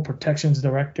Civil Protections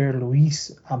Director,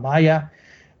 Luis Amaya,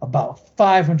 about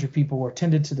 500 people were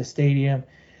attended to the stadium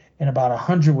and about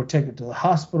 100 were taken to the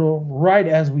hospital. Right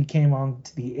as we came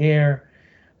onto the air,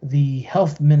 the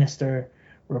health minister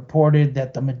reported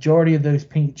that the majority of those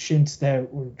patients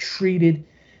that were treated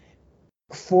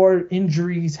for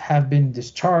injuries have been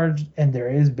discharged, and there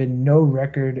has been no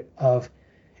record of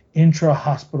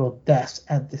intra-hospital deaths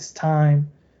at this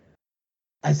time.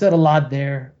 I said a lot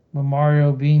there, but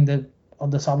Mario, being that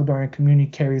the Salvadoran community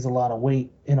carries a lot of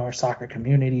weight in our soccer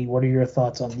community, what are your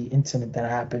thoughts on the incident that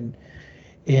happened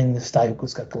in the Estadio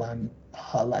Cuscatlán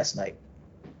last night?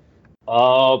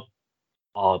 I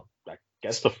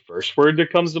guess the first word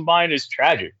that comes to mind is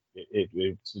tragic.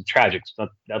 It's tragic.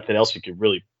 It's nothing else you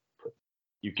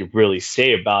could really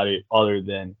say about it other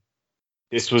than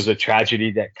this was a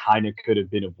tragedy that kind of could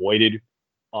have been avoided.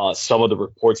 Some of the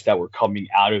reports that were coming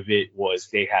out of it was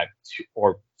they had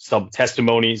some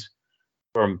testimonies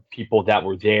from people that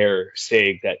were there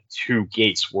saying that 2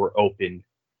 gates were open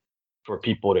for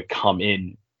people to come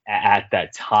in at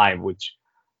that time, which,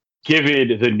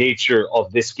 given the nature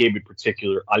of this game in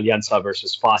particular, Alianza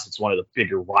versus FAS, it's one of the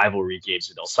bigger rivalry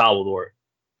games in El Salvador.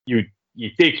 You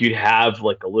think you'd have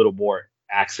like a little more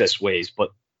access ways,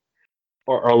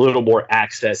 or a little more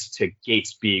access to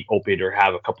gates being open, or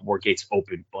have a couple more gates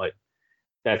open, but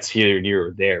that's here, near,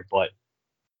 or there. But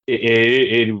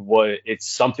it's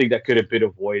something that could have been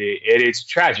avoided, and it's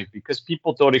tragic because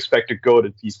people don't expect to go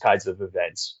to these kinds of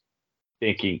events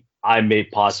thinking I may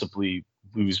possibly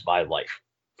lose my life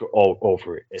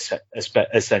over it,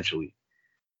 essentially.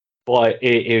 But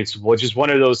it's just one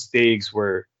of those things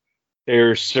where there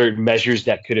are certain measures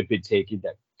that could have been taken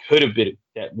that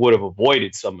would have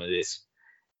avoided some of this.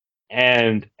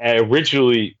 And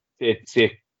originally,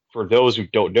 for those who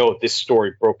don't know, this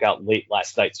story broke out late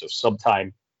last night. So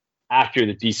sometime after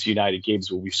the DC United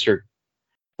games,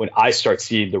 when I start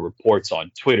seeing the reports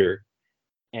on Twitter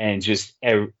and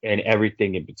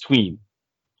everything in between.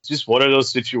 It's just one of those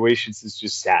situations. It's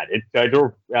just sad.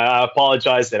 I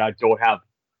apologize that I don't have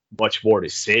much more to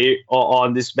say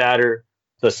on this matter.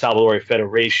 The Salvadorian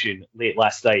Federation late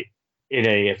last night, in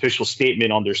an official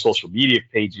statement on their social media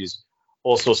pages,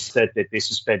 also said that they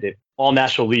suspended all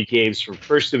National League games from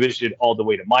First Division all the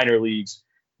way to minor leagues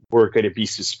were going to be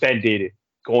suspended,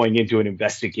 going into an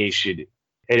investigation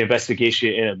and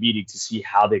a meeting to see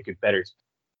how they could better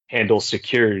handle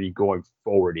security going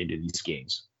forward into these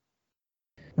games.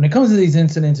 When it comes to these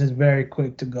incidents, it's very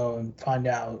quick to go and find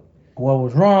out what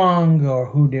was wrong or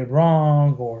who did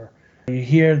wrong, or you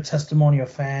hear testimony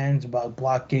of fans about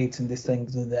block gates and this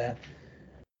things and that.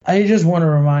 I just want to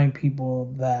remind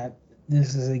people that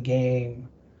this is a game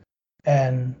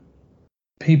and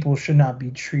people should not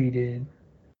be treated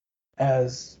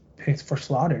as pigs for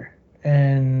slaughter.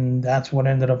 And that's what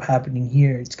ended up happening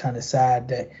here. It's kind of sad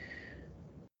that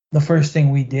the first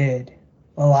thing we did,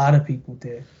 a lot of people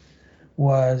did,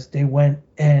 was they went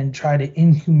and tried to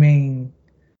inhumane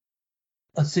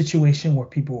a situation where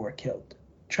people were killed.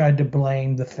 Tried to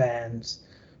blame the fans,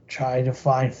 tried to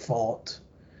find fault,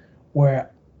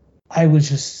 where I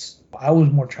was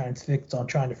more transfixed on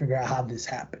trying to figure out how this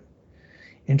happened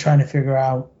and trying to figure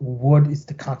out what is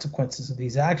the consequences of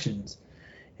these actions.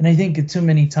 And I think too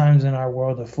many times in our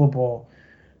world of football,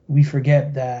 we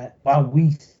forget that while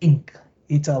we think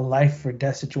it's a life or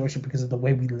death situation because of the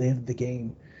way we live the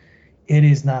game, it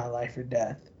is not life or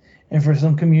death. And for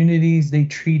some communities, they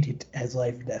treat it as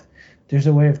life or death. There's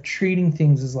a way of treating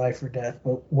things as life or death,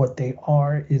 but what they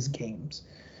are is games.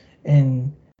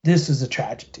 And this is a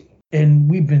tragedy. And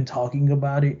we've been talking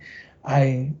about it.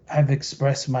 I've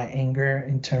expressed my anger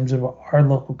in terms of our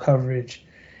local coverage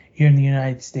here in the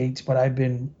United States, but I've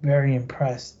been very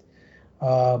impressed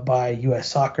by U.S.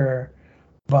 Soccer,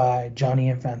 by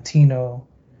Gianni Infantino,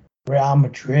 Real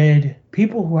Madrid,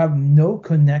 people who have no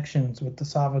connections with the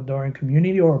Salvadoran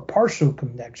community or partial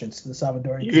connections to the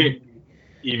Salvadoran Even community.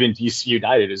 even DC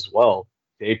United as well.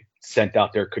 They sent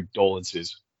out their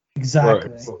condolences for,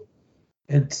 Exactly.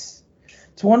 It's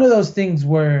one of those things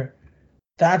where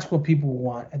that's what people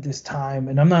want at this time.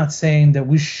 And I'm not saying that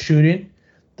we shouldn't.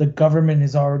 The government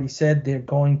has already said they're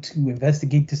going to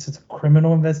investigate this as a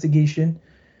criminal investigation.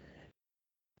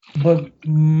 But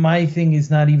my thing is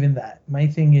not even that. My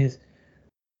thing is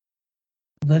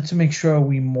let's make sure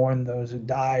we mourn those who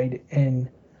died and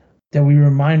that we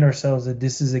remind ourselves that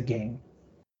this is a game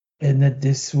and that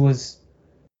this was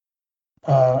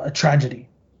a tragedy,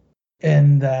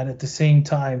 and that at the same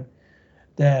time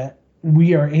that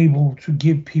we are able to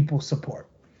give people support.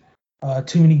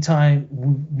 Too many times,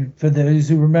 for those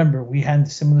who remember, we had a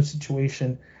similar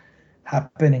situation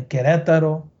happen in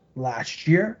Querétaro last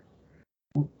year.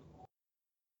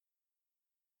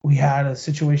 We had a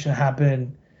situation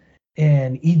happen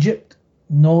in Egypt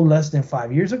no less than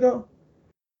 5 years ago.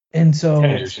 And 10 so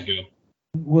years ago.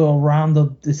 we'll round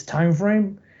up this time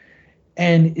frame.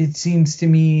 And it seems to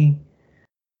me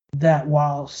that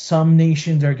while some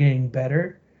nations are getting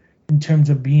better in terms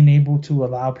of being able to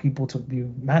allow people to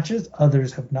view matches,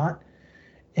 others have not.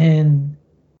 And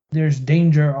there's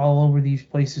danger all over these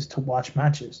places to watch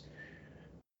matches.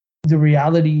 The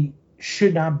reality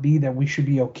should not be that we should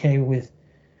be okay with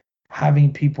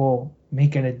having people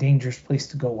make it a dangerous place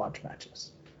to go watch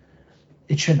matches.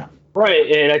 It should not. Right,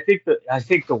 and I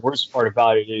think the worst part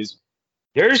about it is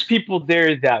there's people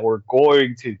there that were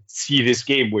going to see this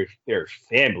game with their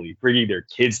family, bringing their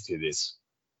kids to this.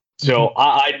 So Mhm.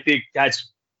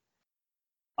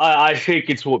 I think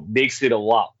it's what makes it a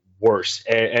lot worse,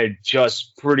 and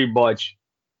just pretty much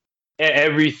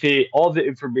everything, all the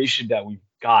information that we've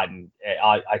gotten.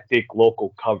 I think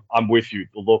I'm with you.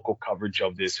 The local coverage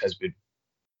of this has been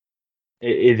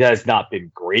it has not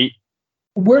been great.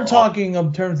 We're Um, talking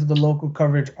in terms of the local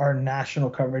coverage, our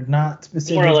national coverage, not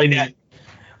More like that, specifically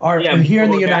our yeah, here in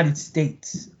the more that. United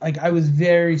States. Like I was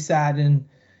very saddened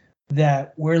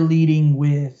that we're leading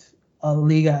with a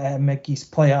Liga MX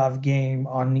playoff game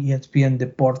on ESPN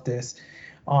Deportes,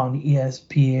 on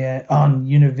ESPN, on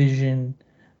Univision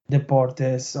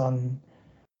Deportes, on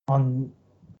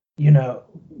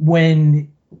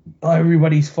when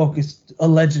everybody's focused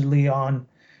allegedly on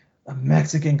a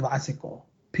Mexican Classico.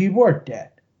 People are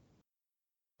dead.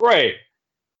 Right.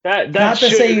 That Not to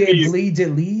say shouldn't it be bleeds,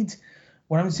 it leads.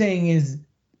 What I'm saying is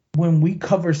when we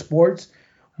cover sports,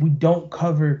 we don't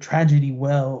cover tragedy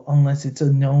well unless it's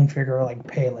a known figure like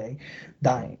Pele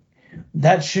dying.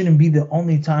 That shouldn't be the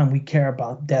only time we care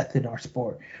about death in our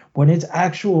sport. When it's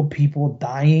actual people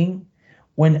dying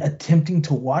when attempting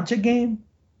to watch a game,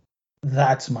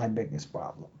 that's my biggest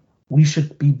problem. We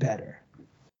should be better.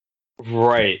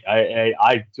 right.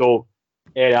 I don't,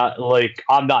 and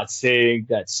I'm not saying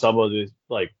that some of the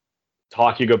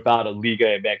talking about a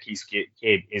Liga MX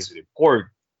game isn't important,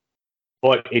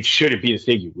 but it shouldn't be the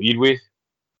thing you lead with.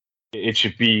 It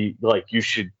should be like you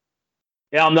should.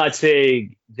 And I'm not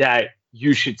saying that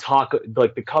you should talk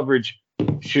like the coverage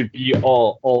should be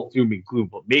all doom and gloom,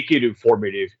 but make it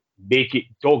informative.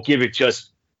 Don't give it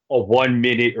just a 1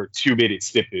 minute or 2 minute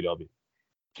snippet of it.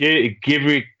 Give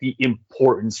it the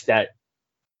importance that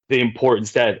and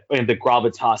the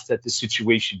gravitas that the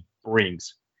situation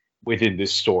brings within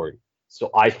this story. So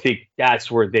I think that's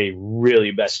where they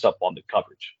really messed up on the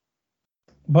coverage.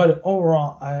 But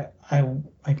overall,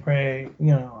 I pray,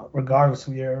 regardless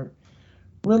of your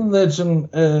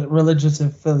religious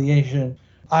affiliation,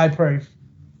 I pray,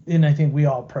 and I think we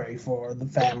all pray for the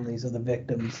families of the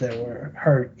victims that were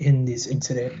hurt in this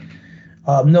incident.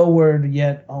 No word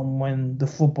yet on when the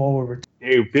football will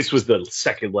return. This was the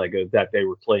second leg of that they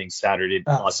were playing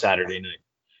Uh, Saturday night.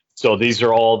 So these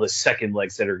are all the second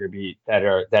legs that are going to be that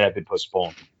have been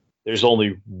postponed. There's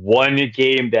only one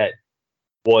game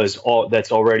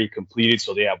that's already completed,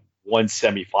 so they have one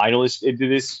semifinalist into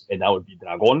this, and that would be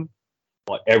Dragon.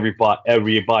 But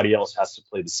everybody else has to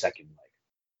play the second leg.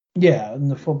 yeah, and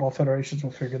the football federations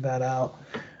will figure that out.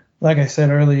 Like I said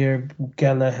earlier,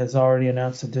 Bukele has already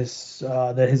announced that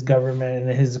his government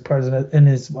and his president and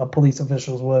his police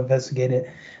officials will investigate it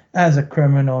as a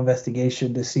criminal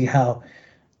investigation to see how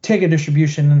ticket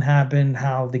distribution happened,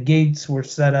 how the gates were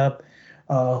set up,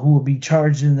 who will be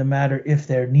charged in the matter if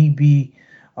there need be.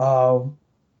 Uh,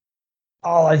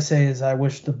 all I say is I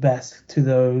wish the best to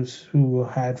those who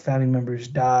had family members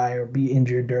die or be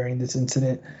injured during this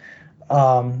incident.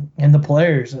 And the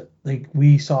players, like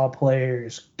we saw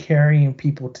players carrying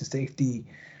people to safety.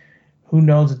 Who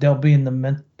knows that they'll be in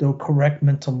the correct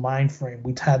mental mind frame.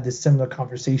 We've had this similar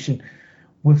conversation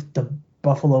with the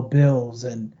Buffalo Bills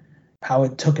and how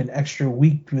it took an extra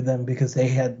week for them because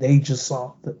they just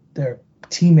saw their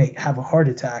teammate have a heart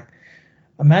attack.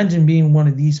 Imagine being one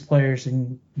of these players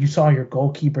and you saw your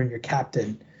goalkeeper and your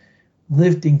captain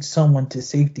lifting someone to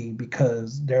safety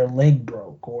because their leg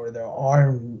broke or their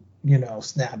arm,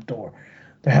 snapped, or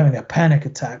they're having a panic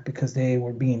attack because they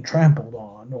were being trampled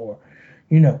on, or,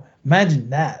 imagine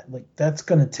that. Like, that's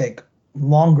going to take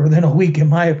longer than a week, in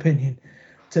my opinion,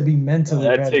 to be mentally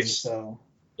ready.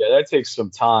 That takes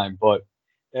some time. But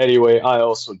anyway, I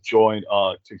also joined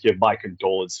to give my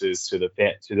condolences to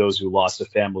those who lost a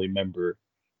family member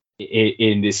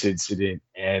in this incident,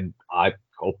 and I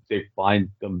hope they find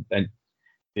them and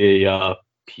the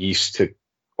peace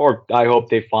or I hope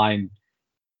they find.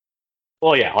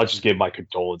 Well, yeah, I'll just give my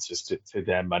condolences to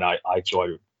them, and I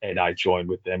joined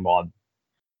with them on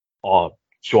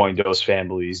join those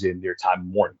families in their time of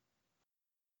mourning.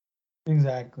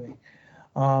 Exactly.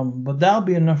 But that'll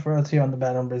be enough for us here on the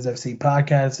Bad Hombres FC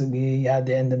podcast. We had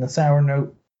to end in a sour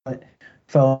note, but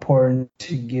felt important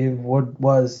to give what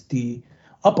was the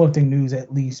uplifting news,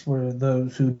 at least for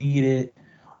those who need it,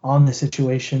 on the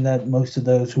situation that most of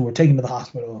those who were taken to the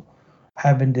hospital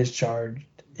have been discharged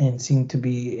and seem to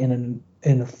be in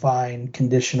a fine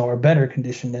condition or a better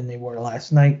condition than they were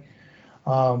last night.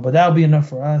 But that'll be enough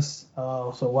for us.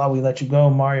 So while we let you go,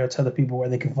 Mario, tell the people where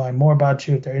they can find more about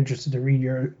you if they're interested to read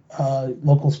your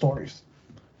local stories.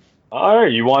 All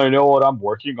right, you want to know what I'm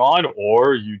working on,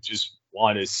 or you just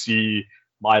want to see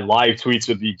my live tweets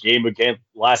of the game again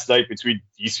last night between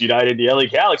DC United and the LA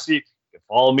Galaxy? You can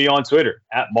follow me on Twitter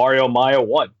at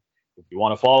MarioMaya1. If you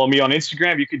want to follow me on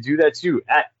Instagram, you can do that too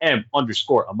at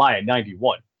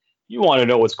M_Amaya91. You want to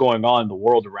know what's going on in the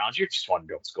world around you, just want to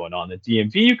know what's going on in the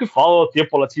DMV, you can follow El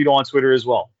Tiempo Latino on Twitter as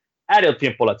well, at El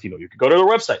Tiempo Latino. You can go to the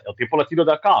website,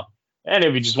 eltiempolatino.com. And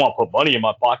if you just want to put money in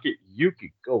my pocket, you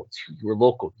can go to your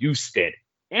local newsstand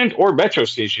and or metro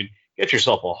station. Get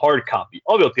yourself a hard copy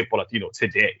of El Tiempo Latino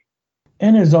today.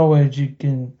 And as always, you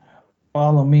can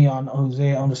follow me on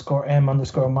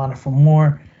Jose_M_Mana for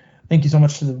more. Thank you so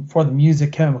much for the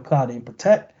music, Kevin McLeod and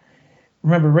Protect.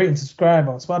 Remember, rate and subscribe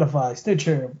on Spotify,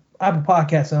 Stitcher, Apple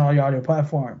Podcasts, and all your audio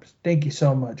platforms. Thank you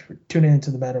so much for tuning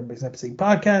into the Bad Hombres FC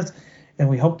podcast, and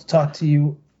we hope to talk to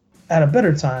you at a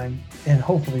better time and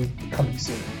hopefully coming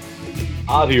soon.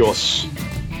 Adios.